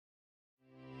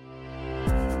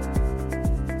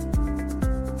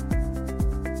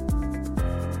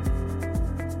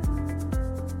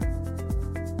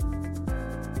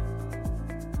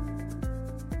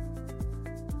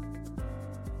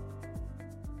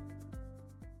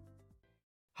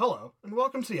Hello, and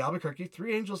welcome to the Albuquerque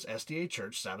Three Angels SDA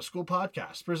Church Sabbath School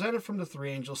podcast, presented from the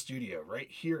Three Angels studio right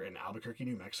here in Albuquerque,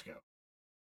 New Mexico.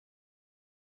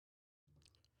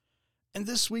 And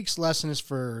this week's lesson is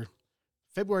for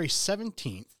February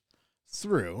 17th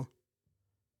through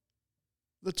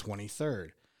the 23rd.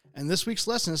 And this week's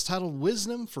lesson is titled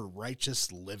Wisdom for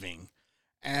Righteous Living.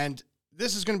 And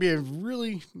this is going to be a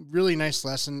really, really nice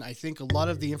lesson. I think a lot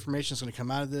of the information is going to come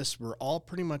out of this we're all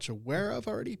pretty much aware of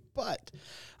already, but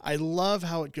I love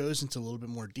how it goes into a little bit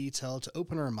more detail to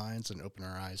open our minds and open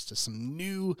our eyes to some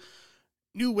new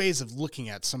ways of looking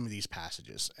at some of these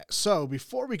passages. So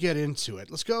before we get into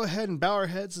it, let's go ahead and bow our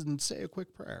heads and say a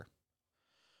quick prayer.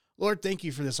 Lord, thank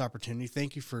you for this opportunity.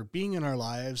 Thank you for being in our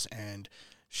lives and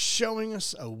showing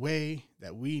us a way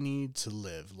that we need to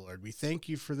live, Lord. We thank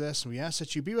you for this, and we ask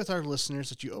that you be with our listeners,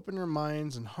 that you open their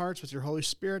minds and hearts with your Holy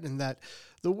Spirit, and that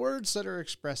the words that are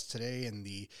expressed today and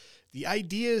the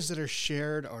ideas that are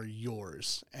shared are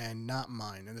yours and not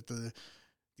mine, and that the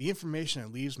information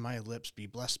that leaves my lips be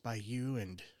blessed by you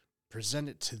and present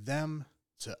it to them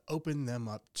to open them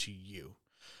up to you.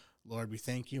 Lord, we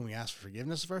thank you, and we ask for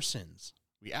forgiveness of our sins.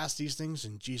 We ask these things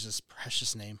in Jesus'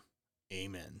 precious name.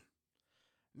 Amen.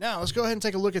 Now, let's go ahead and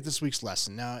take a look at this week's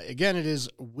lesson. Now, again, it is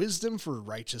Wisdom for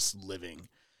Righteous Living.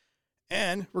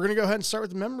 And we're going to go ahead and start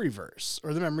with the memory verse,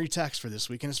 or the memory text for this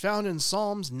week. And it's found in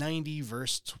Psalms 90,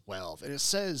 verse 12. And it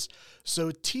says,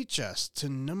 "So teach us to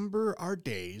number our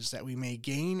days that we may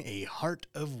gain a heart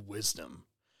of wisdom."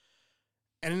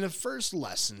 And in the first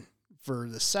lesson for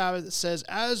the Sabbath, it says,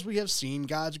 "As we have seen,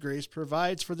 God's grace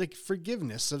provides for the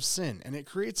forgiveness of sin, and it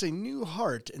creates a new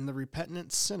heart in the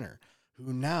repentant sinner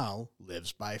who now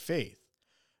lives by faith."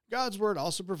 God's word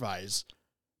also provides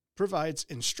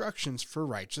instructions for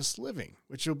righteous living,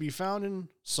 which will be found in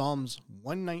Psalms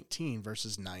 119,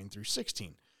 verses 9 through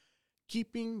 16.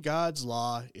 Keeping God's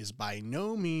law is by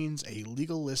no means a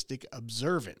legalistic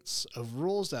observance of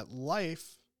rules but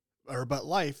life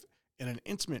in an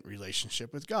intimate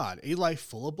relationship with God, a life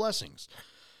full of blessings.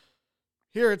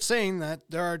 Here it's saying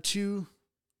that there are two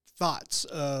thoughts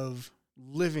of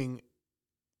living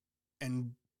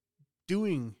and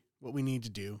doing what we need to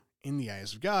do in the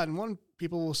eyes of God. And one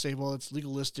people will say, well, it's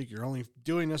legalistic. You're only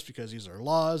doing this because these are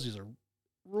laws. These are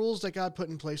rules that God put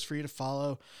in place for you to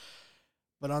follow.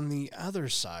 But on the other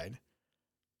side,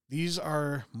 these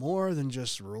are more than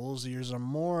just rules. These are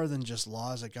more than just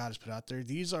laws that God has put out there.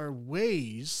 These are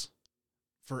ways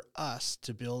for us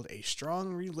to build a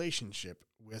strong relationship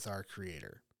with our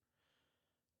Creator.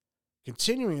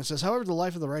 Continuing, it says, "However, the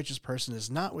life of the righteous person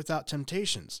is not without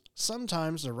temptations.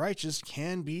 Sometimes the righteous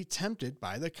can be tempted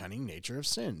by the cunning nature of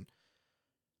sin,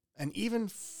 and even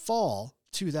fall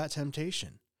to that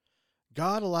temptation.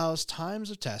 God allows times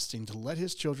of testing to let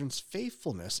his children's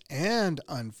faithfulness and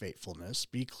unfaithfulness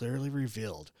be clearly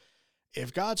revealed.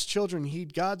 If God's children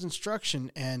heed God's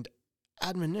instruction and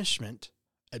admonishment,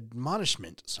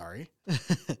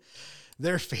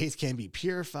 their faith can be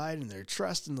purified and their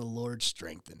trust in the Lord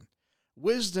strengthened.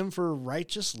 Wisdom for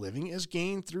righteous living is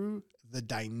gained through the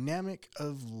dynamic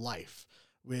of life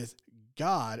with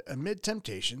God amid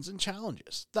temptations and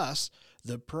challenges. Thus,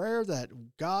 the prayer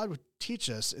that God would teach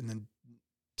us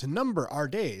to number our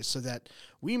days so that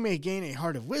we may gain a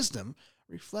heart of wisdom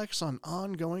reflects on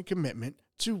ongoing commitment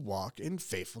to walk in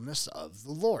faithfulness of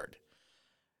the Lord."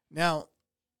 Now,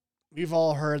 we've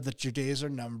all heard that your days are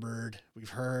numbered. We've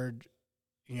heard,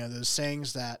 those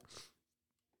sayings that,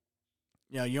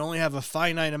 you only have a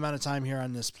finite amount of time here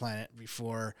on this planet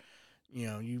before,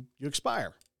 you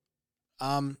expire.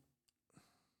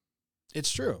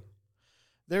 It's true.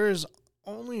 There is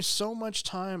only so much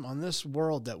time on this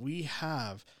world that we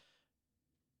have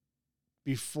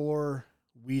before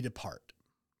we depart.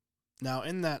 Now,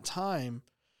 in that time,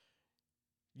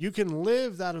 you can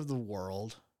live that of the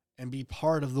world and be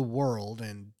part of the world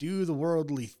and do the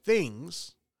worldly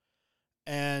things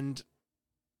and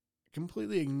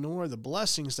completely ignore the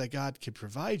blessings that God could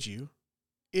provide you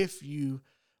if you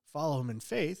follow him in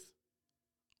faith.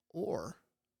 Or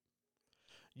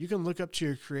you can look up to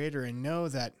your Creator and know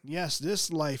that, yes, this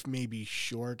life may be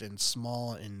short and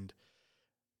small and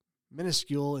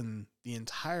minuscule in the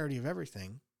entirety of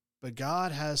everything, but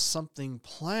God has something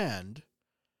planned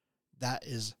that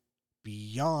is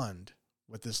beyond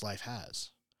what this life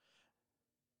has.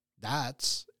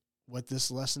 That's what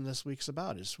this lesson this week's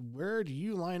about, is where do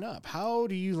you line up? How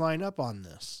do you line up on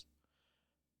this?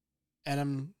 And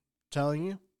I'm telling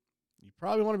you, you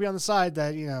probably want to be on the side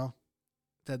that,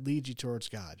 that leads you towards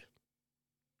God.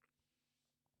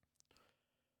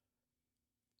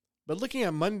 But looking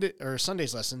at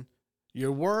Sunday's lesson,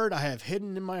 your word I have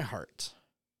hidden in my heart.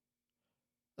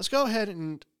 Let's go ahead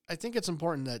and I think it's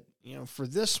important that, for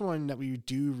this one that we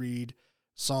do read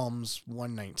Psalms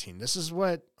 119. This is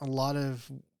what a lot of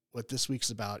what this week's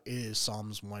about is,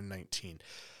 Psalms 119.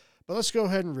 But let's go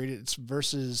ahead and read it. It's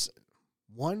verses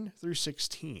 1 through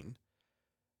 16.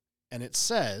 And it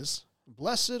says,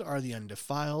 "Blessed are the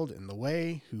undefiled in the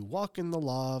way, who walk in the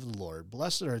law of the Lord.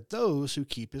 Blessed are those who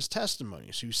keep his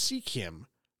testimonies, who seek him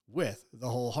with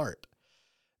the whole heart.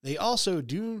 They also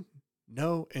do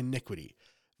no iniquity.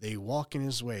 They walk in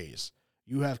his ways.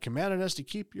 You have commanded us to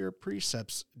keep your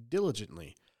precepts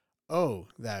diligently. Oh,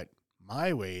 that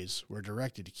my ways were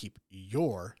directed to keep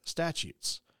your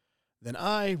statutes. Then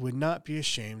I would not be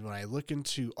ashamed when I look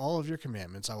into all of your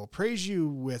commandments. I will praise you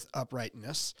with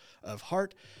uprightness of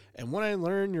heart, and when I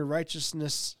learn your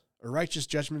righteousness or righteous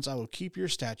judgments, I will keep your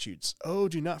statutes. Oh,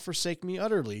 do not forsake me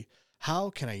utterly. How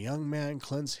can a young man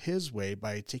cleanse his way?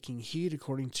 By taking heed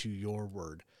according to your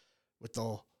word.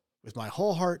 With my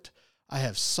whole heart I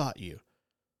have sought you.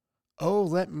 Oh,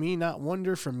 let me not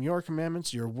wander from your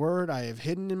commandments. Your word I have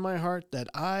hidden in my heart, that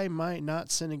I might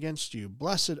not sin against you.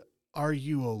 Blessed are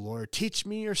you, O Lord. Teach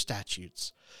me your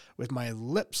statutes. With my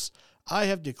lips I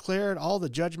have declared all the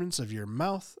judgments of your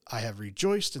mouth. I have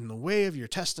rejoiced in the way of your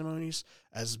testimonies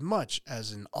as much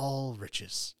as in all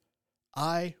riches.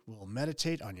 I will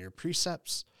meditate on your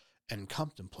precepts and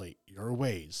contemplate your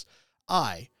ways.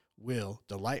 I will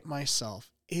delight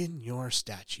myself in your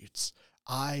statutes.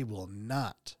 I will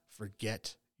not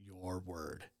forget your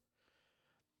word."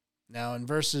 Now in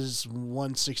verses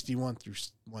 161 through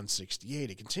 168,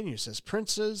 it continues, it says,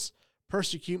 "Princes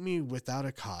persecute me without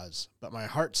a cause, but my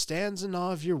heart stands in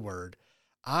awe of your word.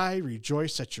 I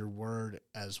rejoice at your word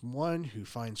as one who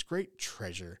finds great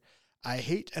treasure. I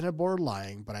hate and abhor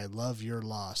lying, but I love your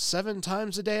law. 7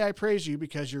 times a day I praise you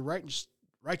because your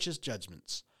righteous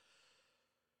judgments.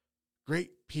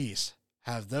 Great peace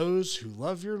have those who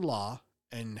love your law,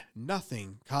 and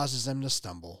nothing causes them to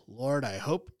stumble. Lord, I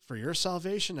hope for your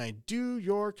salvation. I do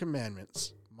your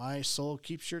commandments. My soul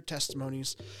keeps your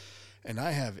testimonies, and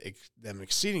I have them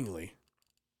exceedingly,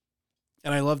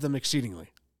 and I love them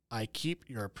exceedingly. I keep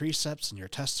your precepts and your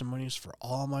testimonies, for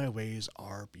all my ways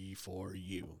are before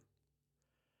you."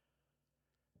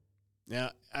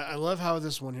 Now, I love how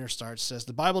this one here starts. It says,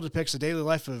 "The Bible depicts a daily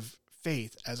life of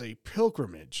faith as a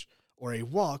pilgrimage or a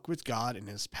walk with God in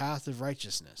his path of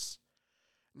righteousness."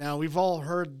 Now, we've all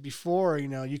heard before,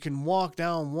 you can walk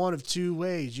down one of 2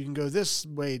 ways. You can go this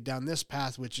way down this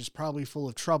path, which is probably full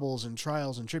of troubles and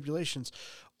trials and tribulations,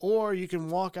 or you can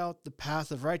walk out the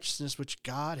path of righteousness, which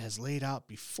God has laid out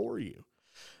before you.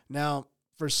 Now,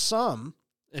 for some,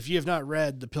 if you have not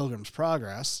read The Pilgrim's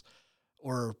Progress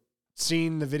or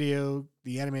seen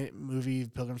the animated movie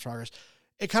Pilgrim's Progress,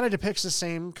 it kind of depicts the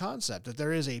same concept, that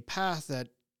there is a path that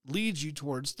leads you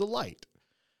towards the light.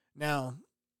 Now,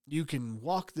 you can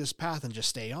walk this path and just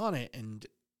stay on it, and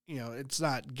it's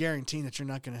not guaranteeing that you're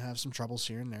not going to have some troubles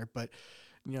here and there, but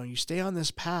you stay on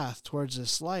this path towards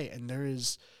this light, and there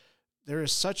is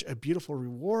such a beautiful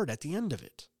reward at the end of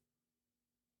it.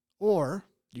 Or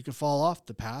you can fall off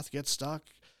the path, get stuck,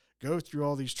 go through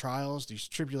all these trials, these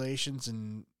tribulations,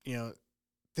 and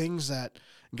things that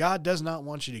God does not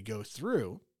want you to go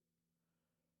through,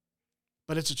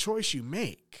 but it's a choice you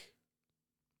make.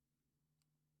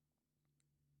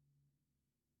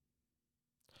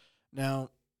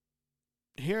 Now,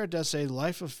 here it does say,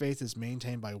 "Life of faith is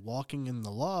maintained by walking in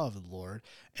the law of the Lord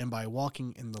and by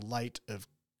walking in the light of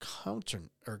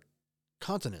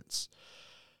continence."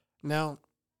 Now,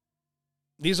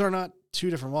 these are not 2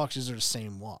 different walks. These are the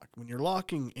same walk. When you're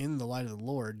walking in the light of the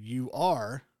Lord, you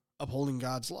are upholding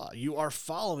God's law. You are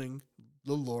following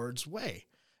the Lord's way,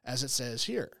 as it says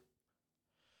here.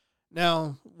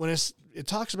 Now, when it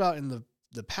talks about in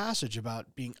the passage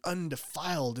about being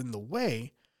undefiled in the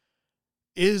way,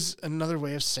 is another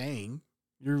way of saying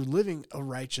you're living a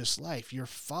righteous life. You're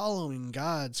following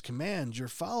God's commands. You're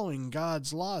following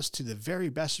God's laws to the very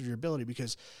best of your ability,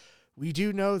 because we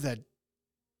do know that,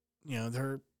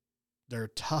 they're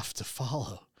tough to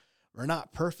follow. We're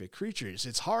not perfect creatures.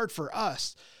 It's hard for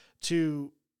us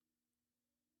to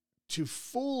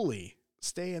fully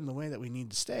stay in the way that we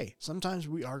need to stay. Sometimes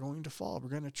we are going to fall. We're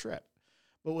going to trip.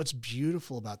 But what's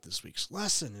beautiful about this week's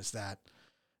lesson is that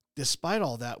despite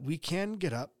all that, we can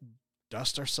get up,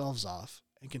 dust ourselves off,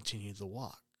 and continue the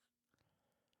walk.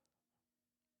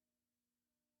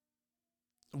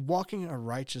 Walking a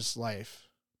righteous life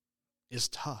is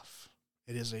tough.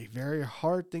 It is a very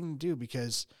hard thing to do,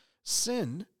 because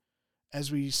sin,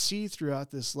 as we see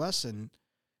throughout this lesson,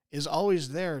 is always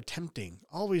there tempting,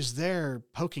 always there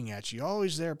poking at you,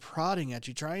 always there prodding at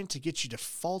you, trying to get you to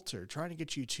falter, trying to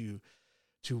get you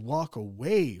to walk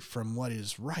away from what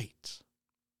is right.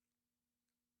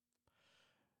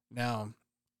 Now,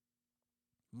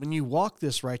 when you walk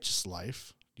this righteous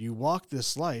life, it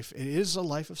is a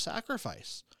life of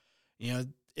sacrifice.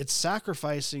 It's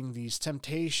sacrificing these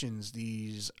temptations,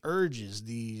 these urges,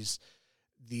 these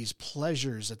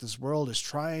pleasures that this world is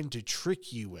trying to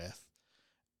trick you with,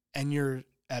 and you're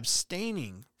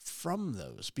abstaining from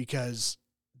those because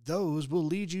those will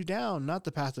lead you down not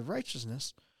the path of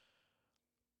righteousness,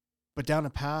 but down a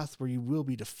path where you will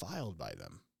be defiled by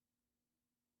them.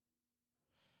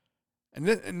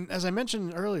 And as I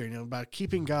mentioned earlier, about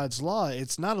keeping God's law,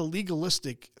 it's not a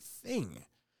legalistic thing.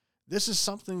 This is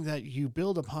something that you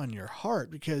build upon your heart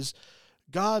because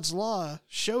God's law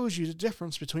shows you the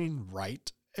difference between right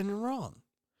and wrong.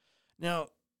 Now,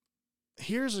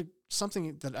 here's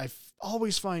something that I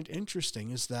always find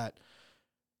interesting is that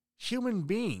human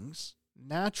beings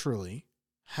naturally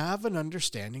have an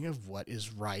understanding of what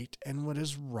is right and what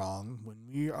is wrong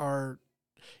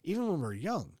even when we're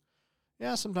young.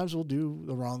 Yeah, sometimes we'll do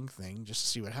the wrong thing just to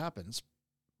see what happens,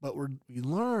 but we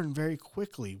learn very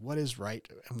quickly what is right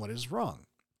and what is wrong.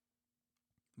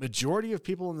 Majority of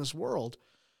people in this world,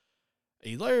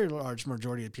 a very large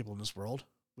majority of people in this world,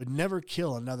 would never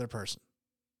kill another person.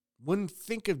 Wouldn't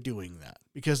think of doing that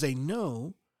because they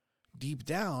know deep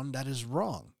down that is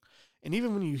wrong. And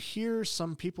even when you hear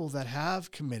some people that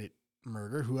have committed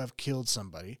murder, who have killed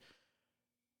somebody,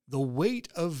 the weight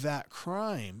of that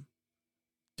crime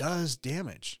does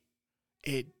damage.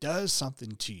 It does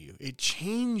something to you. It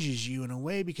changes you in a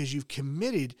way because you've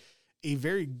committed a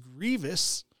very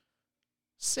grievous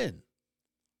sin.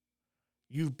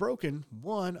 You've broken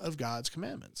one of God's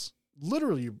commandments.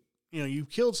 Literally, you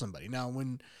killed somebody. Now,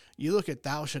 when you look at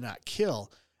thou shalt not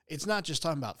kill, it's not just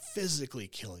talking about physically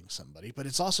killing somebody, but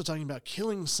it's also talking about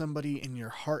killing somebody in your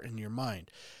heart and your mind.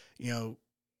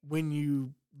 When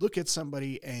you look at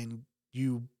somebody and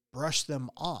you brush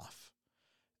them off,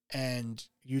 and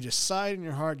you decide in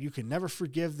your heart you can never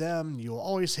forgive them, you'll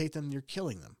always hate them, you're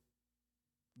killing them.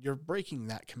 You're breaking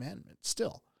that commandment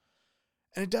still.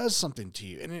 And it does something to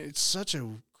you. And it's such a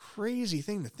crazy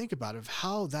thing to think about of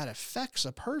how that affects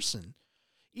a person.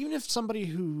 Even if somebody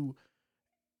who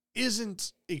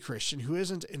isn't a Christian, who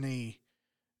isn't in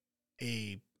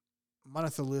a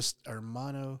monotheist or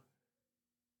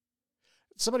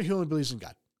somebody who only believes in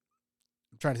God.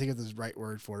 I'm trying to think of the right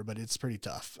word for it, but it's pretty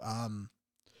tough.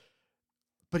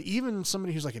 But even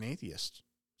somebody who's like an atheist,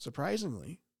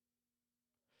 surprisingly,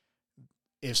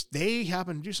 if they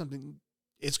happen to do something,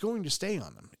 it's going to stay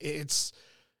on them.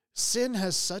 Sin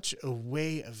has such a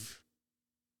way of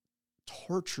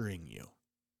torturing you.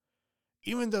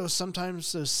 Even though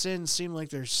sometimes those sins seem like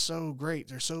they're so great,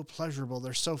 they're so pleasurable,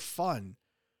 they're so fun,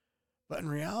 but in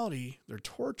reality, they're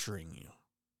torturing you.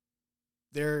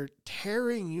 They're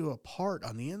tearing you apart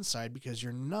on the inside because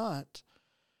you're not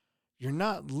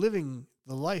living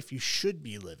the life you should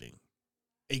be living,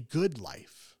 a good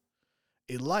life,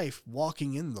 a life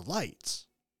walking in the lights.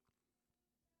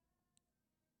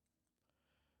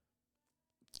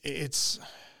 It's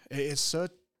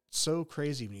so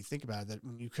crazy when you think about it, that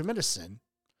when you commit a sin,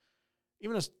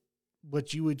 even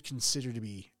what you would consider to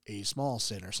be a small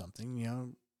sin or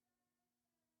something,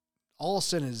 all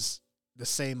sin is the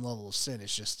same level of sin.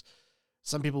 It's just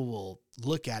some people will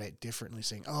look at it differently,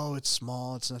 saying, oh, it's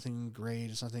small, it's nothing great,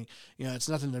 it's nothing, it's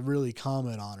nothing to really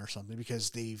comment on or something,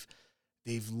 because they've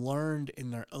learned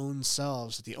in their own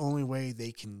selves that the only way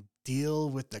they can deal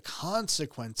with the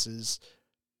consequences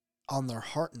on their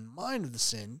heart and mind of the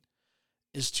sin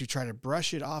is to try to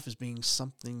brush it off as being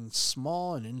something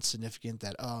small and insignificant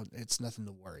that, oh, it's nothing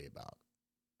to worry about.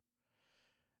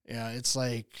 Yeah, it's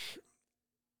like,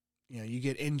 you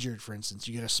get injured, for instance,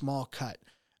 you get a small cut.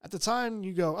 At the time,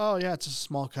 you go, oh, yeah, it's a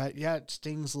small cut. Yeah, it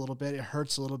stings a little bit. It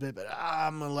hurts a little bit, but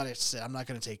I'm going to let it sit. I'm not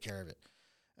going to take care of it.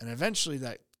 And eventually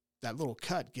that little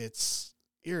cut gets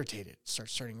irritated,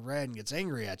 starts turning red and gets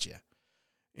angry at you.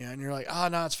 And you're like, oh,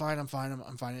 no, it's fine. I'm fine.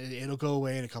 I'm fine. It'll go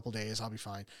away in a couple days. I'll be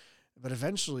fine. But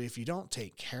eventually, if you don't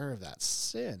take care of that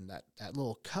sin, that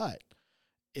little cut,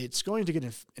 it's going to get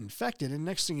infected. And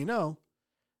next thing you know,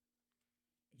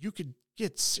 you could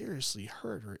get seriously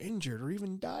hurt or injured or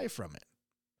even die from it.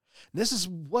 This is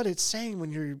what it's saying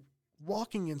when you're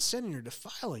walking in sin and you're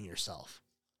defiling yourself.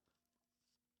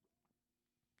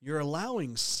 You're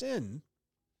allowing sin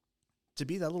to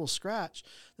be that little scratch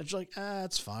that you're like,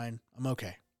 it's fine. I'm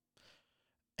okay.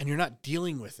 And you're not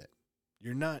dealing with it.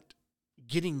 You're not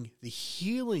getting the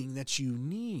healing that you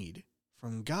need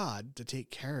from God to take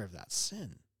care of that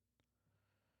sin.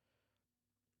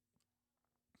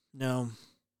 Now,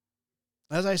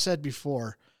 as I said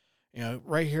before,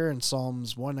 right here in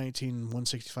Psalms 119,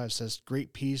 165 says,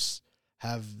 great peace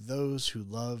have those who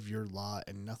love your law,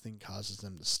 and nothing causes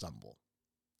them to stumble.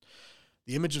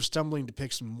 The image of stumbling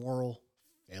depicts moral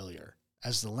failure.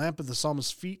 As the lamp of the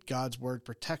psalmist's feet, God's word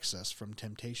protects us from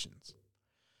temptations.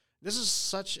 This is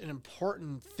such an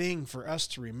important thing for us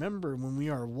to remember when we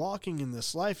are walking in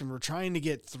this life and we're trying to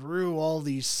get through all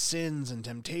these sins and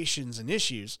temptations and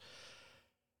issues,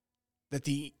 that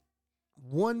the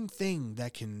one thing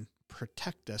that can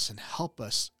protect us and help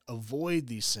us avoid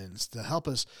these sins, to help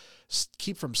us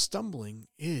keep from stumbling,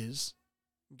 is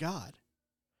God.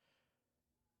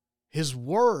 His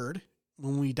word,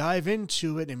 when we dive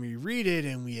into it and we read it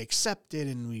and we accept it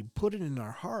and we put it in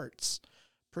our hearts,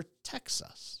 protects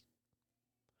us.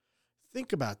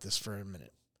 Think about this for a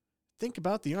minute. Think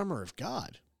about the armor of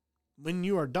God. When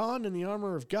you are donned in the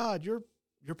armor of God, you're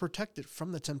protected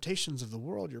from the temptations of the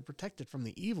world. You're protected from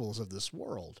the evils of this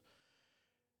world.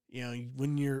 You know,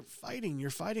 when you're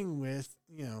fighting with,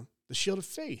 the shield of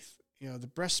faith, the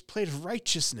breastplate of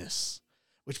righteousness,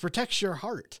 which protects your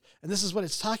heart. And this is what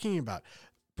it's talking about,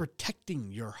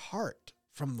 protecting your heart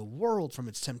from the world, from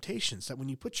its temptations, that when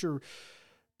you put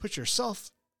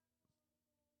yourself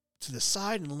to the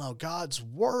side and allow God's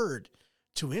word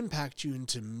to impact you and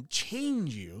to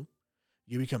change you,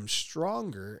 you become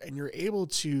stronger and you're able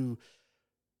to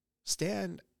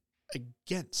stand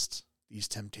against these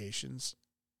temptations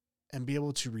and be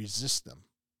able to resist them.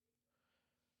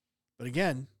 But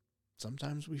again,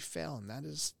 sometimes we fail, and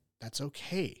that's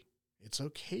okay. It's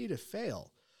okay to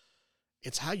fail.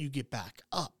 It's how you get back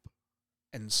up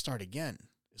and start again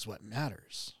is what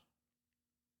matters.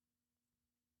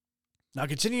 Now,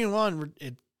 continuing on,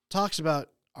 it talks about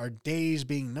our days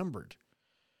being numbered.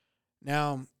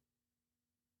 Now,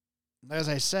 as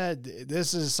I said,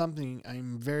 this is something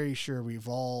I'm very sure we've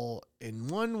all, in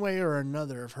one way or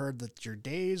another, have heard that your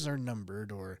days are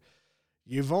numbered, or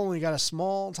you've only got a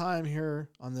small time here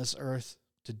on this earth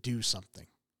to do something.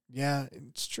 Yeah,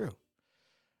 it's true.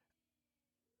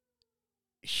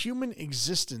 Human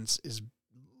existence is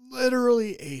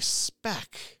literally a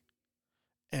speck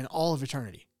in all of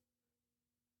eternity.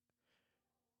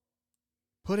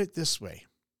 Put it this way.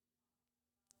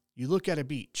 You look at a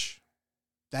beach.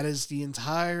 That is the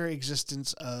entire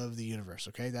existence of the universe,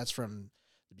 okay? That's from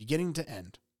the beginning to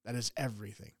end. That is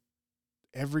everything.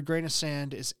 Every grain of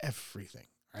sand is everything,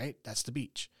 right? That's the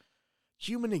beach.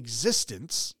 Human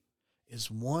existence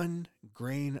is one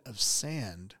grain of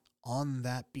sand on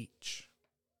that beach.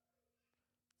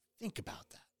 Think about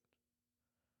that.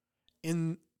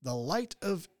 In the light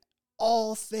of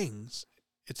all things,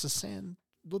 it's a sand,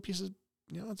 little piece of,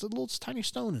 it's a little tiny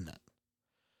stone in that.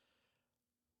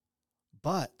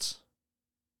 But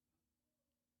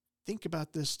think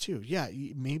about this too. Yeah,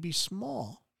 it may be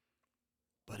small,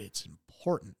 but it's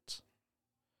important.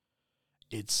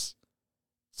 It's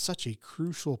such a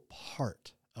crucial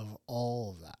part of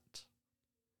all of that.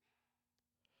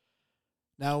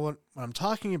 Now, when I'm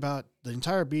talking about the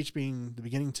entire beach being the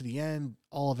beginning to the end,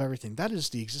 all of everything, that is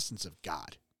the existence of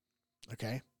God.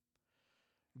 Okay?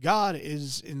 God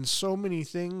is in so many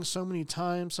things, so many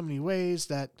times, so many ways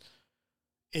that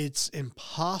it's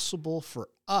impossible for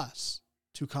us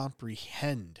to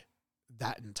comprehend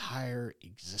that entire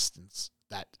existence,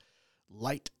 that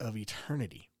light of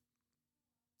eternity.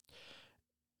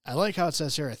 I like how it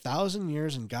says here, 1,000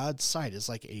 years in God's sight is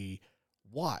like a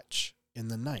watch in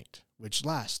the night, which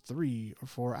lasts 3 or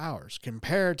 4 hours.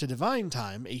 Compared to divine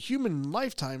time, a human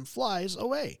lifetime flies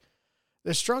away.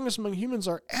 The strongest among humans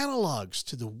are analogs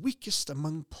to the weakest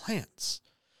among plants.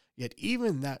 Yet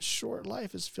even that short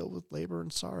life is filled with labor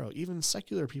and sorrow. Even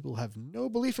secular people have no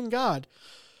belief in God,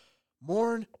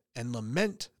 mourn and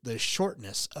lament the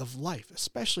shortness of life,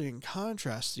 especially in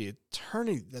contrast to the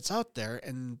eternity that's out there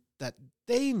and that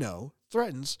they know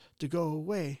threatens to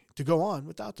go on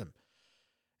without them.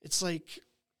 It's like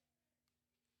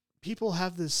people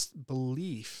have this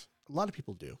belief, a lot of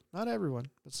people do, not everyone,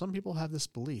 but some people have this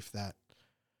belief that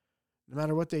no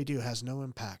matter what they do has no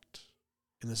impact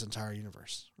in this entire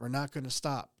universe. We're not going to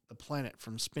stop the planet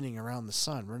from spinning around the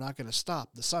sun. We're not going to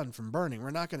stop the sun from burning.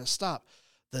 We're not going to stop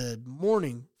the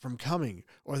morning from coming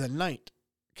or the night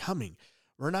coming.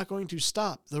 We're not going to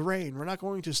stop the rain. We're not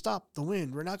going to stop the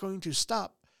wind. We're not going to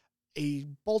stop a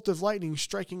bolt of lightning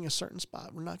striking a certain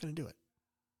spot. We're not going to do it.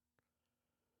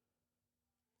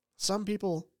 Some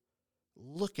people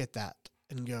look at that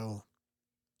and go,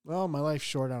 well, my life's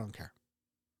short. I don't care.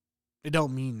 It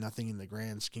don't mean nothing in the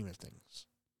grand scheme of things.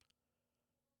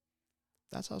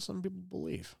 That's how some people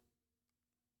believe.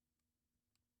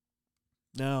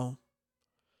 Now,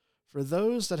 for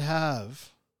those that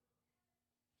have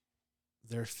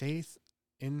their faith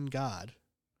in God,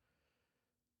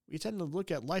 we tend to look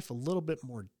at life a little bit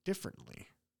more differently.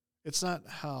 It's not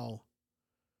how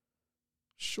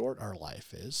short our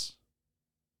life is.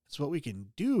 It's what we can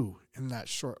do in that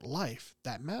short life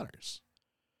that matters.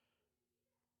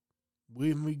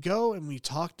 When we go and we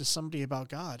talk to somebody about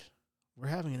God, we're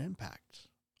having an impact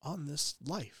on this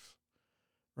life.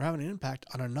 We're having an impact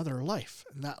on another life.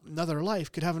 And that another life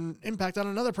could have an impact on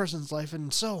another person's life,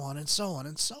 and so on and so on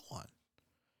and so on.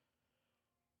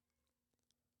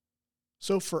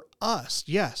 So for us,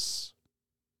 yes,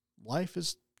 life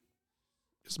is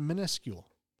minuscule.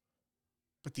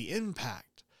 But the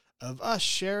impact of us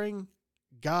sharing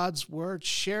God's word,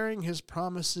 sharing his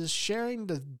promises, sharing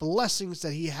the blessings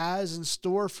that he has in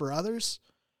store for others,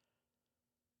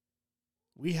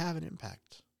 we have an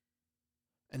impact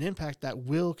that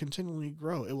will continually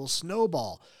grow. It will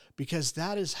snowball because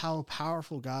that is how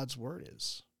powerful God's word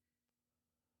is.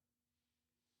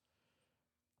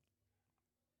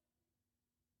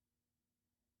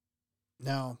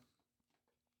 Now,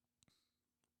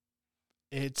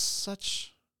 it's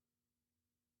such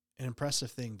an impressive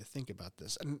thing to think about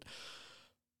this. And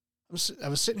I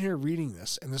was sitting here reading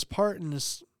this, and this part in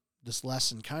this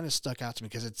lesson kind of stuck out to me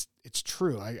because it's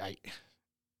true.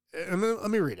 Let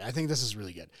me read it. I think this is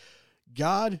really good.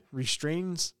 God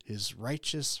restrains his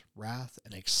righteous wrath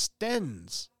and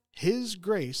extends his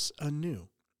grace anew.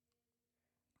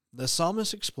 The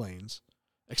psalmist exclaims,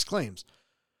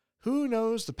 "Who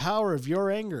knows the power of your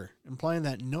anger?" implying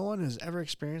that no one has ever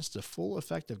experienced the full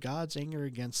effect of God's anger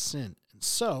against sin. And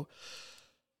so,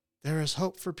 there is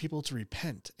hope for people to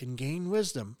repent and gain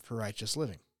wisdom for righteous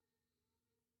living.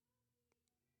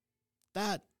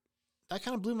 That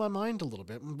kind of blew my mind a little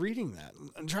bit. I'm reading that.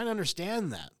 I'm trying to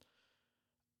understand that.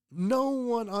 No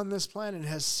one on this planet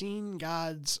has seen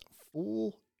God's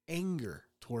full anger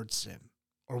towards sin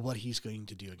or what he's going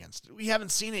to do against it. We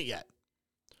haven't seen it yet.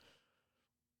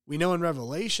 We know in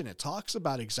Revelation it talks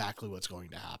about exactly what's going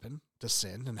to happen to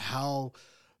sin and how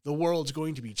the world's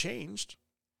going to be changed.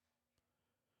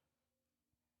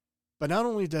 But not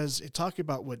only does it talk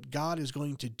about what God is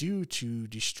going to do to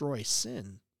destroy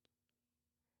sin,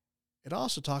 it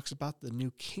also talks about the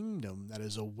new kingdom that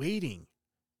is awaiting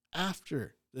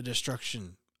after the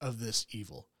destruction of this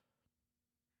evil.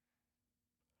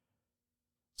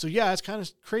 So yeah, it's kind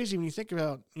of crazy when you think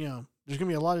about, there's going to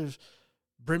be a lot of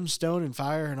brimstone and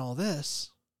fire and all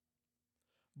this,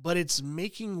 but it's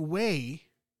making way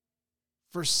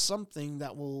for something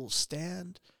that will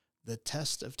stand the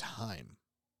test of time.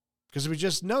 Because we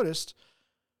just noticed,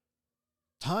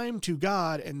 time to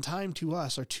God and time to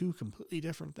us are two completely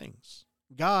different things.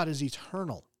 God is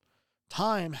eternal.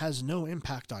 Time has no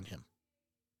impact on him.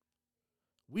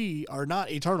 We are not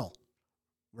eternal.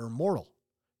 We're mortal.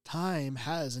 Time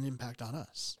has an impact on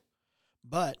us.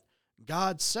 But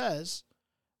God says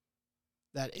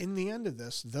that in the end of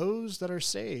this, those that are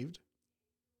saved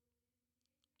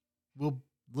will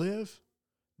live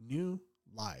new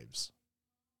lives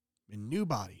in new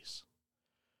bodies,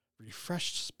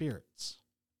 refreshed spirits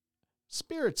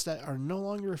that are no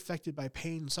longer affected by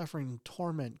pain, suffering,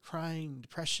 torment, crying,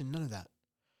 depression, none of that.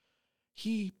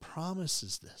 He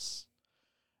promises this.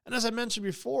 And as I mentioned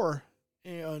before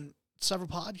on several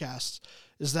podcasts,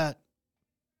 is that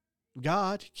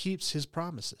God keeps his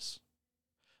promises.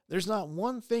 There's not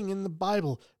one thing in the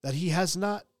Bible that he has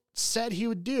not said he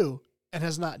would do and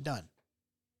has not done.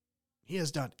 He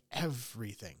has done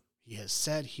everything he has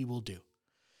said he will do.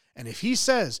 And if he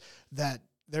says that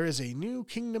there is a new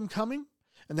kingdom coming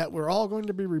and that we're all going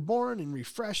to be reborn and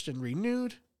refreshed and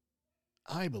renewed,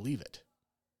 I believe it.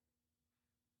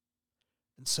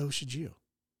 And so should you.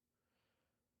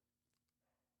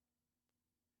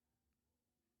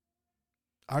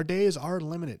 Our days are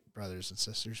limited, brothers and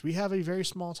sisters. We have a very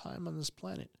small time on this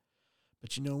planet.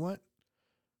 But you know what?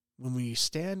 When we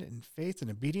stand in faith and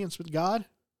obedience with God,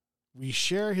 we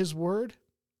share his word,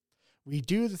 we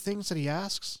do the things that he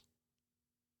asks,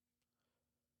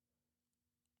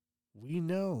 we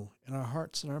know in our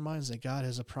hearts and our minds that God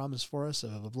has a promise for us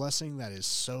of a blessing that is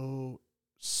so,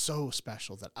 so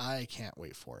special that I can't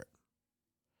wait for it.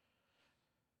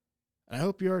 And I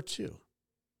hope you are too.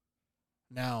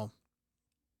 Now,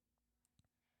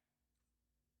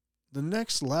 the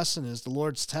next lesson is the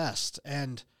Lord's test.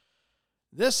 And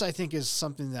this, I think, is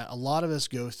something that a lot of us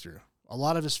go through. A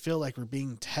lot of us feel like we're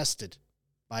being tested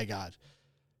by God.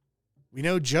 We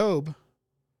know Job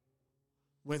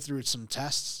went through some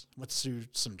tests, went through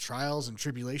some trials and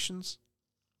tribulations.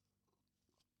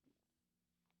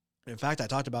 In fact, I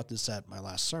talked about this at my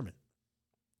last sermon.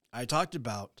 I talked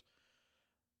about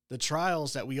the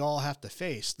trials that we all have to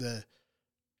face, the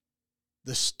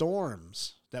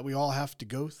storms that we all have to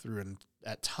go through, and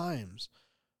at times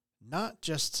not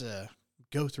just to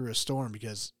go through a storm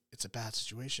because it's a bad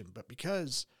situation, but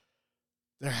because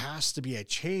there has to be a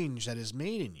change that is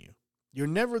made in you. You're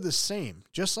never the same.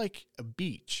 Just like a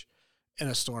beach in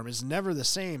a storm is never the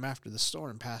same after the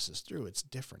storm passes through. It's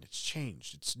different. It's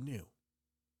changed. It's new.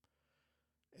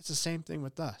 It's the same thing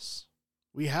with us.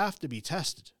 We have to be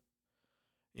tested.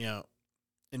 And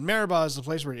Meribah is the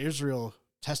place where Israel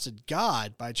tested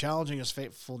God by challenging his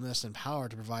faithfulness and power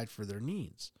to provide for their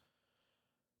needs.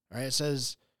 All right, it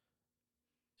says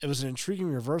it was an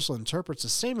intriguing reversal, interprets the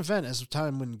same event as the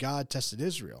time when God tested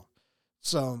Israel.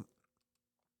 So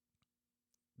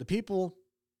the people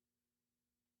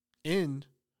in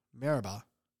Meribah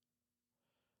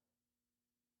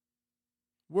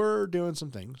were doing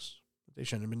some things that they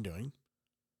shouldn't have been doing.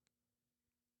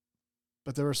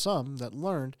 But there were some that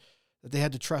learned that they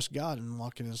had to trust God and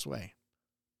walk in his way.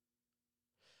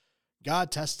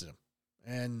 God tested them,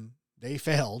 and they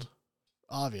failed.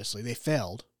 Obviously, they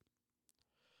failed.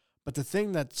 But the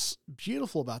thing that's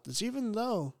beautiful about this, even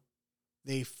though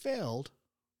they failed,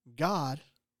 God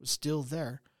was still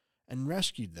there and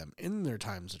rescued them in their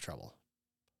times of trouble.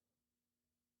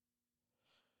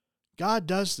 God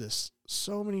does this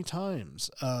so many times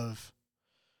of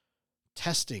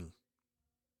testing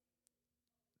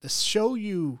to show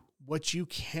you what you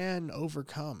can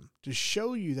overcome, to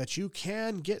show you that you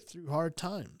can get through hard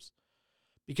times.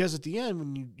 Because at the end,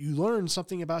 when you learn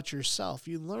something about yourself,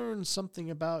 you learn something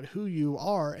about who you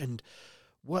are and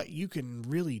what you can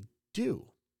really do.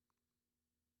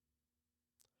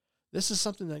 This is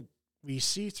something that we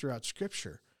see throughout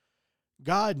Scripture.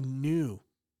 God knew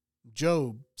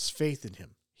Job's faith in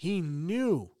him. He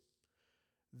knew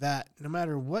that no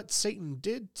matter what Satan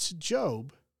did to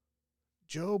Job,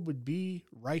 Job would be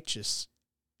righteous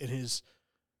in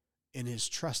his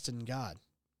trust in God.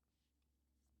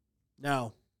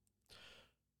 Now,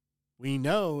 we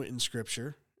know in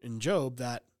Scripture, in Job,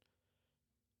 that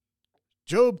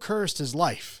Job cursed his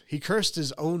life. He cursed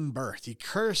his own birth. He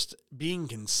cursed being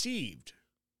conceived.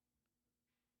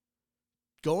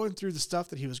 Going through the stuff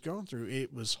that he was going through,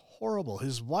 it was horrible.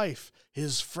 His wife,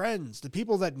 his friends, the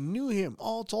people that knew him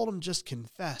all told him, just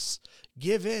confess,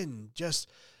 give in,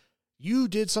 you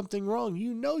did something wrong.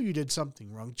 You know you did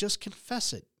something wrong. Just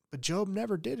confess it. But Job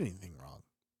never did anything wrong.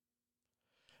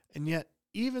 And yet,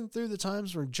 even through the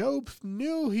times where Job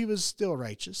knew he was still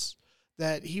righteous,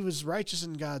 that he was righteous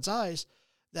in God's eyes,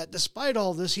 that despite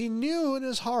all this, he knew in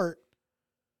his heart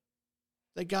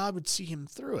that God would see him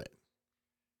through it.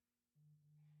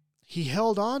 He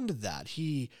held on to that.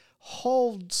 He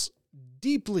holds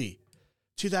deeply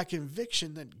to that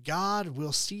conviction that God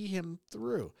will see him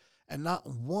through. And not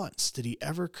once did he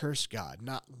ever curse God.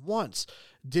 Not once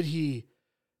did he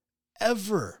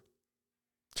ever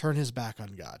turn his back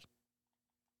on God.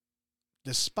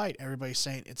 Despite everybody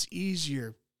saying it's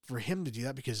easier for him to do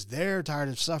that because they're tired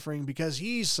of suffering because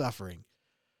he's suffering.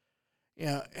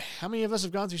 How many of us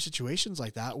have gone through situations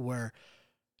like that where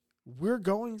we're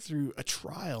going through a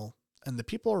trial and the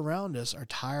people around us are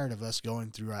tired of us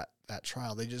going through that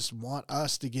trial? They just want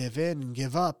us to give in and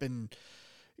give up and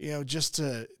just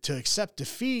to accept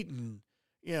defeat and,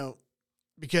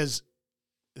 because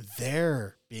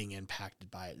they're being impacted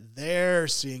by it. They're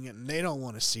seeing it and they don't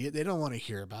want to see it. They don't want to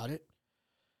hear about it.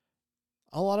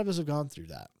 A lot of us have gone through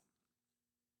that.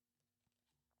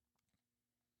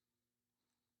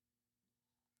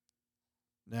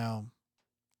 Now,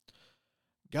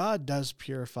 God does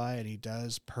purify and he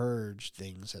does purge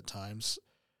things at times.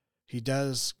 He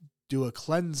does do a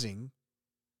cleansing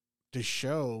to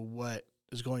show what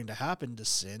is going to happen to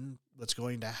sin, what's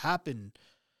going to happen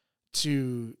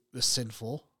to the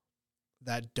sinful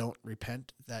that don't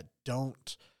repent, that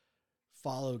don't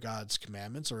follow God's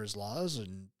commandments or his laws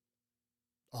and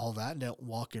all that, and don't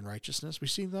walk in righteousness.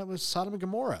 We've seen that with Sodom and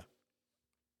Gomorrah.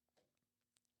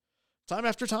 Time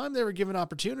after time, they were given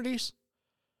opportunities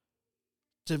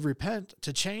to repent,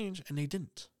 to change, and they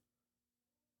didn't.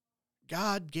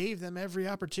 God gave them every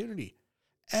opportunity.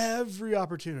 Every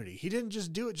opportunity. He didn't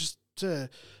just do it just to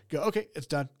go, okay, it's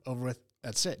done, over with,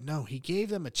 that's it. No, he gave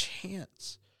them a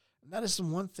chance. And that is the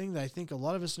one thing that I think a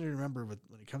lot of us need to remember when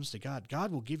it comes to God.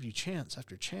 God will give you chance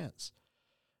after chance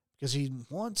because he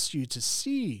wants you to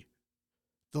see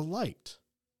the light.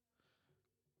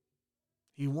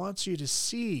 He wants you to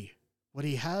see what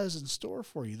he has in store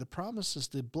for you, the promises,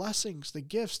 the blessings, the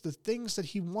gifts, the things that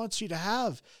he wants you to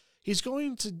have. He's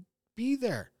going to be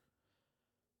there.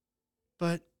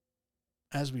 But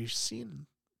as we've seen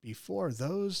before,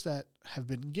 those that have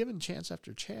been given chance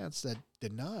after chance that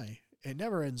deny, it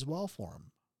never ends well for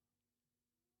them.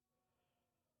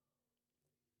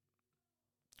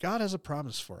 God has a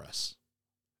promise for us.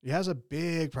 He has a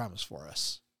big promise for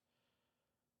us.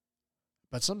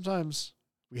 But sometimes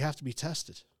we have to be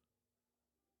tested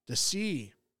to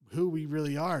see who we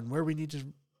really are and where we need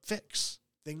to fix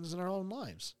things in our own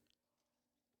lives.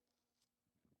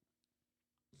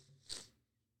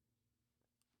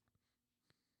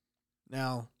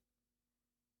 Now,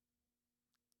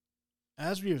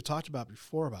 as we have talked about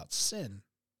before about sin,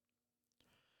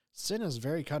 sin is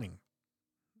very cunning.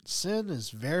 Sin is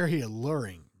very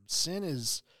alluring. Sin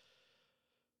is,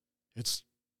 it's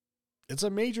a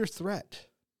major threat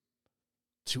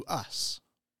to us.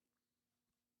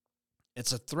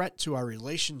 It's a threat to our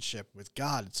relationship with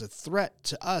God. It's a threat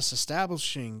to us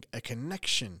establishing a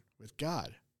connection with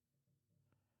God.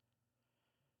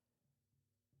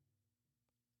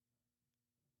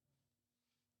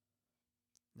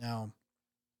 Now,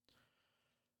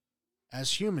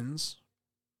 as humans,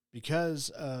 because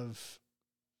of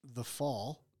the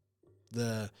fall,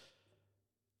 the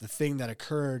thing that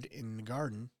occurred in the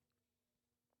garden,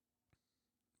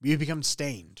 we have become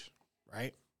stained,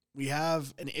 right? We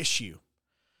have an issue.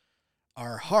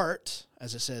 Our heart,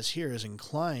 as it says here, is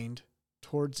inclined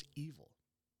towards evil.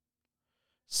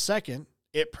 Second,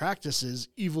 it practices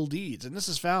evil deeds. And this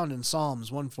is found in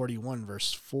Psalms 141,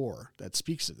 verse 4, that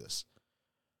speaks of this.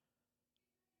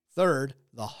 Third,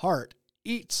 the heart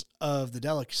eats of the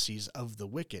delicacies of the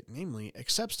wicked, namely,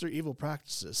 accepts their evil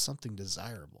practices as something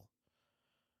desirable.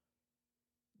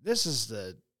 This is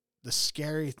the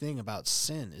scary thing about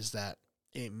sin, is that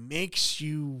it makes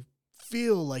you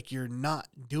feel like you're not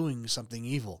doing something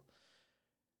evil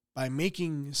by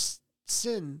making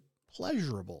sin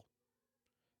pleasurable.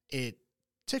 It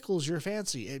tickles your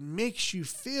fancy. It makes you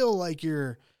feel like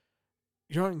you're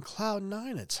on cloud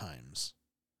nine at times.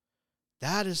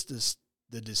 That is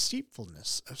the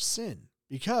deceitfulness of sin,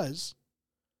 because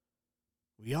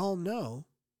we all know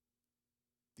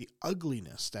the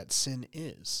ugliness that sin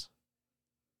is.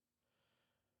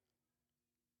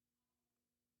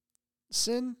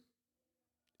 Sin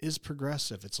is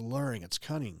progressive, it's alluring, it's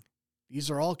cunning. These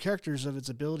are all characters of its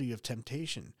ability of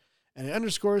temptation, and it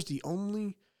underscores the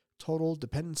only total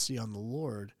dependency on the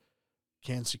Lord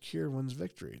can secure one's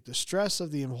victory. The stress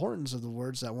of the importance of the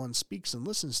words that one speaks and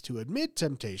listens to amid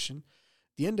temptation,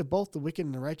 the end of both the wicked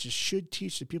and the righteous, should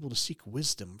teach the people to seek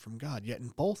wisdom from God. Yet in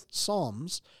both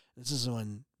Psalms, this is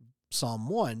in Psalm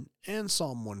 1 and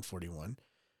Psalm 141,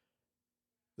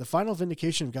 the final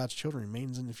vindication of God's children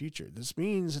remains in the future. This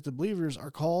means that the believers are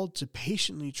called to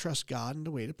patiently trust God and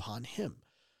to wait upon Him.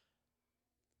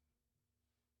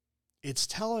 It's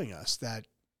telling us that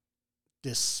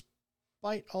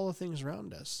despite all the things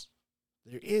around us,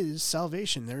 there is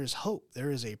salvation, there is hope,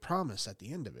 there is a promise at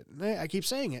the end of it. And I keep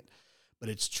saying it, but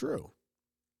it's true.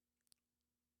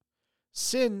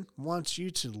 Sin wants you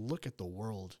to look at the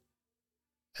world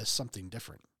as something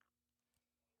different.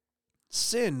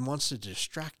 Sin wants to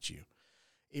distract you.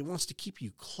 It wants to keep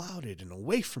you clouded and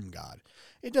away from God.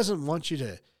 It doesn't want you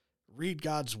to read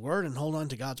God's word and hold on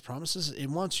to God's promises. It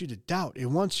wants you to doubt. It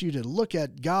wants you to look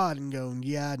at God and go,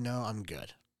 yeah, no, I'm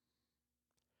good.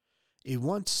 It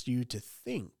wants you to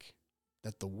think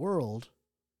that the world,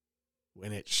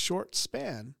 in its short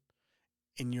span,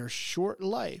 in your short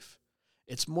life,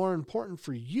 it's more important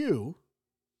for you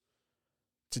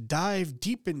to dive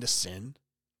deep into sin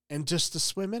and just to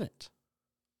swim in it,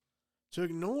 to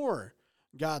ignore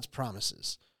God's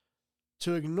promises,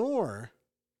 to ignore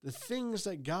the things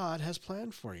that God has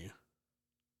planned for you.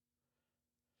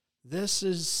 This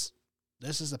is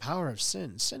the power of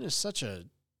sin. Sin is such a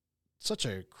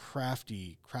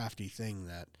crafty thing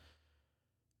that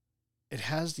it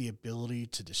has the ability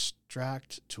to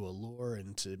distract, to allure,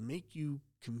 and to make you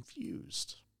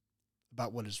confused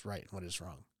about what is right and what is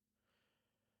wrong.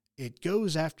 It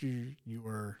goes after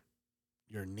your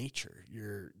nature,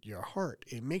 your heart.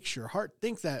 It makes your heart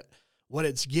think that what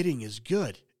it's getting is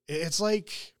good. It's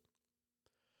like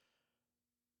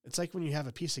when you have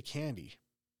a piece of candy.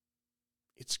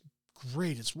 It's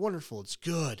great, it's wonderful, it's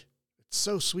good, it's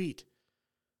so sweet.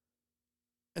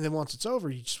 And then once it's over,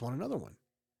 you just want another one.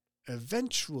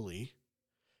 Eventually,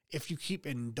 if you keep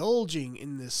indulging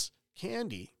in this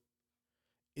candy,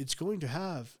 it's going to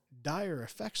have dire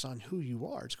effects on who you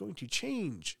are. It's going to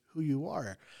change who you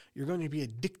are. You're going to be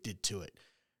addicted to it.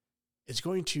 It's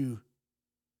going to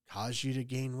cause you to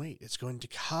gain weight. It's going to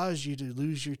cause you to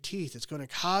lose your teeth. It's going to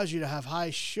cause you to have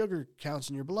high sugar counts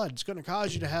in your blood. It's going to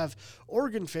cause you to have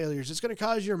organ failures. It's going to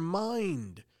cause your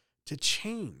mind to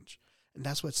change. And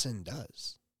that's what sin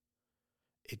does.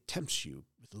 It tempts you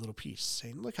with a little piece,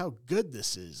 saying, look how good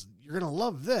this is. You're going to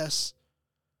love this.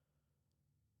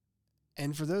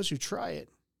 And for those who try it,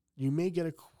 you may get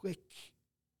a quick,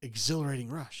 exhilarating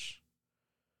rush.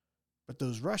 But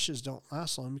those rushes don't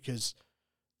last long because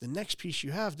the next piece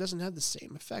you have doesn't have the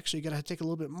same effect. So you got to take a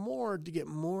little bit more to get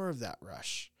more of that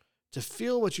rush, to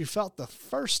feel what you felt the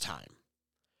first time.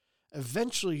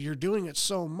 Eventually, you're doing it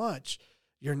so much,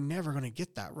 you're never going to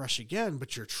get that rush again,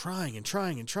 but you're trying and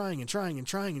trying and trying and trying and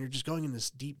trying, and you're just going in this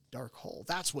deep, dark hole.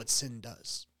 That's what sin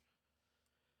does.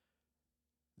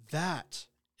 That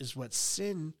is what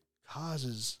sin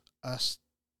causes us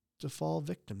to fall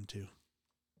victim to.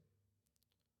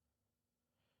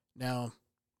 Now,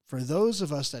 for those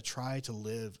of us that try to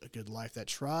live a good life, that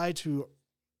try to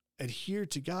adhere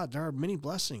to God, there are many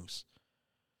blessings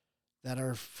that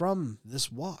are from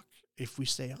this walk if we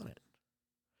stay on it.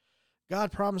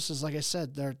 God promises, like I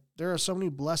said, there are so many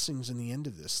blessings in the end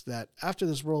of this that after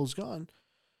this world is gone,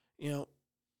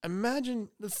 imagine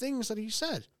the things that he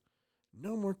said.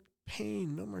 No more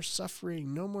pain, no more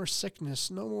suffering, no more sickness,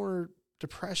 no more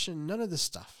depression, none of this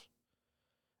stuff.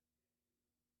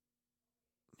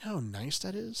 You know how nice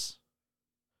that is?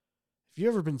 If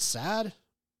you've ever been sad,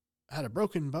 had a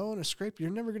broken bone, a scrape, you're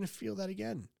never going to feel that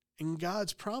again. And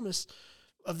God's promise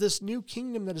of this new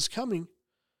kingdom that is coming,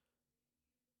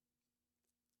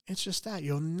 it's just that.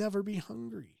 You'll never be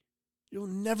hungry. You'll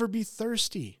never be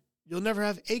thirsty. You'll never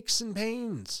have aches and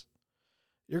pains.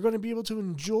 You're going to be able to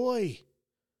enjoy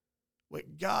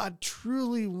what God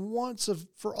truly wants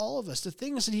for all of us. The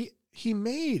things that he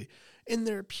made in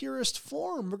their purest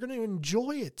form. We're going to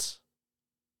enjoy it.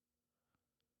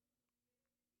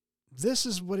 This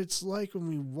is what it's like when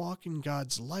we walk in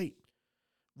God's light.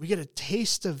 We get a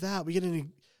taste of that. We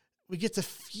get to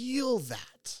feel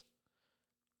that.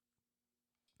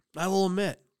 I will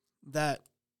admit that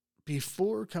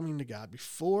before coming to God,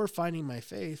 before finding my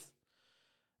faith,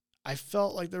 I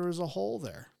felt like there was a hole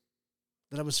there,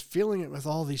 that I was feeling it with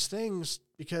all these things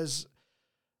because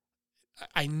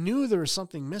I knew there was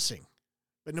something missing.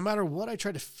 But no matter what I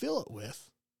tried to fill it with,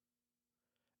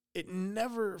 it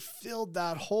never filled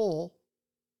that hole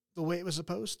the way it was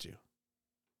supposed to.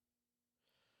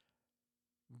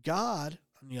 God,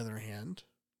 on the other hand,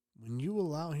 when you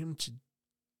allow him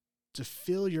to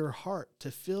fill your heart,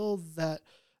 to fill that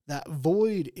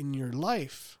void in your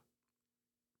life,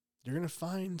 you're going to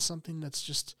find something that's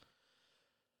just,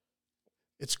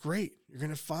 it's great. You're going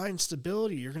to find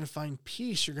stability. You're going to find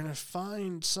peace. You're going to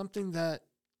find something that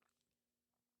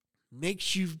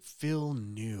makes you feel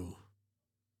new.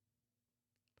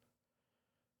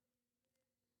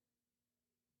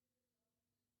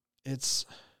 It's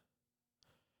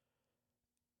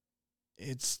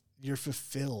you're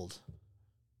fulfilled.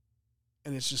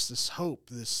 And it's just this hope,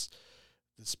 this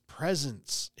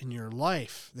presence in your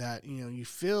life that, you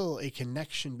feel a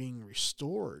connection being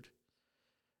restored.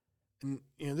 And,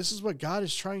 this is what God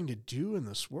is trying to do in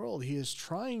this world. He is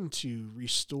trying to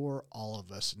restore all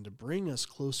of us and to bring us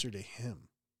closer to him.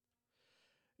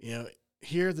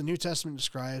 Here the New Testament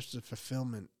describes the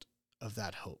fulfillment of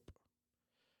that hope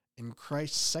in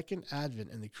Christ's second advent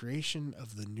and the creation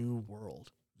of the new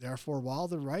world. Therefore, while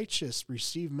the righteous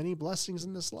receive many blessings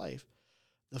in this life,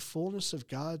 the fullness of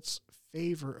God's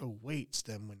favor awaits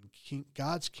them when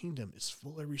God's kingdom is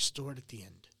fully restored at the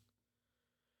end.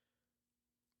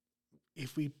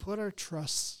 If we put our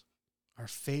trust, our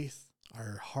faith,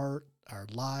 our heart, our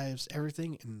lives,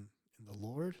 everything in the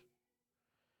Lord,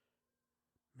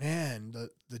 man,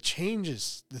 the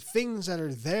changes, the things that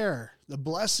are there, the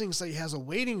blessings that he has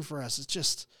awaiting for us, it's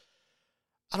just,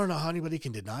 I don't know how anybody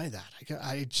can deny that.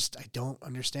 I don't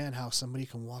understand how somebody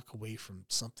can walk away from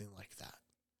something like that.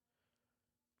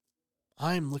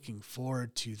 I'm looking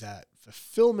forward to that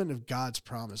fulfillment of God's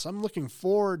promise. I'm looking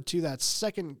forward to that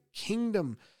second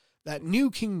kingdom, that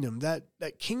new kingdom, that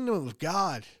kingdom of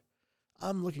God.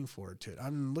 I'm looking forward to it.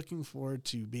 I'm looking forward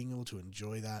to being able to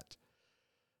enjoy that.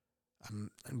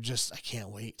 I can't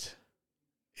wait.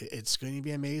 It's going to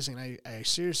be amazing. I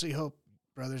seriously hope,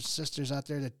 brothers and sisters out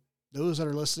there, that those that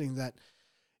are listening, that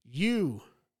you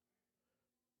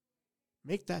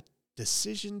make that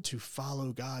decision to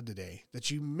follow God today,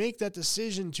 that you make that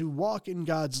decision to walk in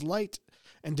God's light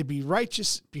and to be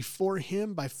righteous before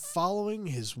him by following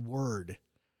his word,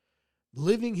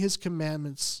 living his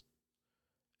commandments,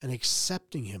 and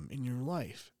accepting him in your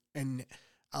life and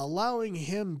allowing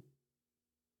him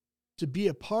to be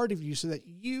a part of you so that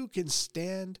you can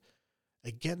stand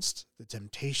against the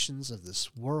temptations of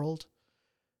this world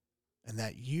and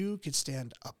that you can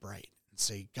stand upright and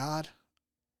say, God,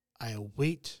 I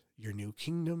await your new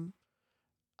kingdom.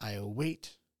 I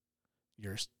await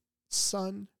your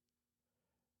son,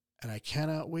 and I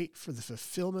cannot wait for the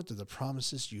fulfillment of the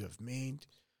promises you have made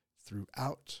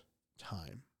throughout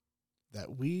time,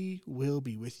 that we will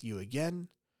be with you again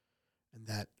and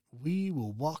that we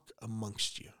will walk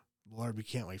amongst you, Lord, we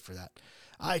can't wait for that.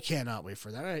 I cannot wait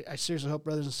for that. I seriously hope,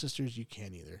 brothers and sisters, you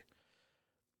can either.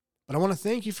 But I want to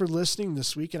thank you for listening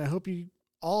this week, and I hope you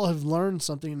all have learned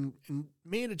something and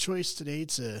made a choice today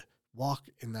to walk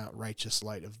in that righteous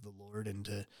light of the Lord and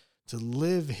to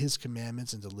live his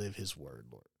commandments and to live his word,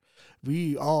 Lord.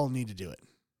 We all need to do it.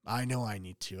 I know I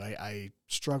need to. I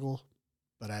struggle,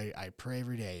 but I pray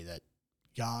every day that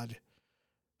God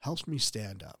helps me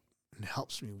stand up and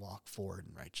helps me walk forward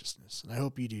in righteousness. And I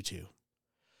hope you do too.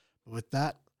 But with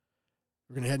that,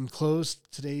 we're going to head and close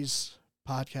today's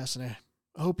podcast. And I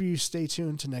hope you stay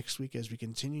tuned to next week as we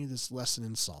continue this lesson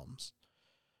in Psalms.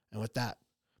 And with that,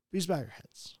 please bow your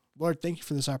heads. Lord, thank you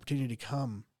for this opportunity to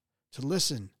come, to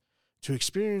listen, to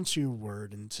experience your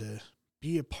word, and to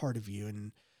be a part of you,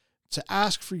 and to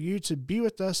ask for you to be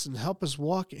with us and help us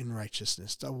walk in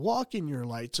righteousness, to walk in your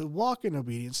light, to walk in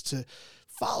obedience, to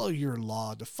follow your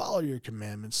law, to follow your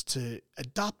commandments, to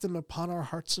adopt them upon our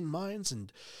hearts and minds,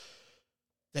 and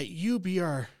that you be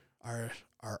our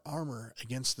armor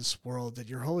against this world, that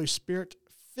your Holy Spirit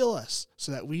fill us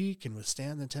so that we can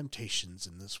withstand the temptations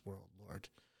in this world, Lord.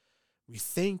 We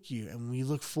thank you, and we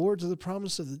look forward to the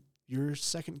promise of your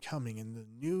second coming and the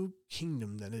new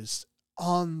kingdom that is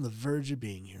on the verge of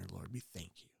being here, Lord. We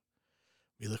thank you.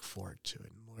 We look forward to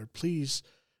it. And Lord, please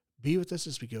be with us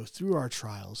as we go through our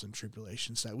trials and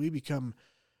tribulations, that we become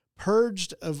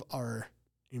purged of our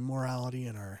immorality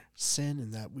and our sin,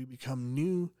 and that we become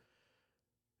new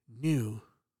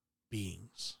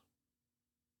beings.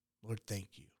 Lord,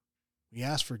 thank you. We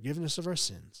ask forgiveness of our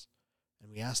sins, and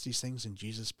we ask these things in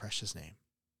Jesus' precious name.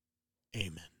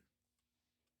 Amen.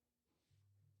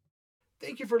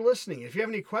 Thank you for listening. If you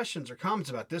have any questions or comments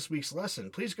about this week's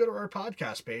lesson, please go to our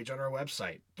podcast page on our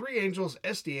website,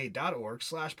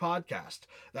 3angelsSDA.org/podcast.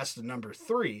 That's the number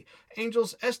 3,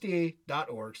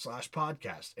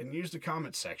 angelsSDA.org/podcast, and use the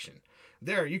comments section.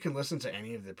 There, you can listen to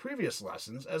any of the previous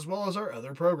lessons as well as our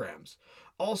other programs.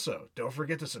 Also, don't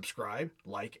forget to subscribe,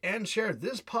 like, and share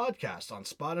this podcast on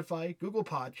Spotify, Google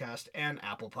Podcast, and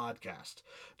Apple Podcast.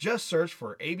 Just search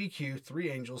for ABQ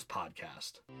 3 Angels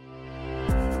Podcast.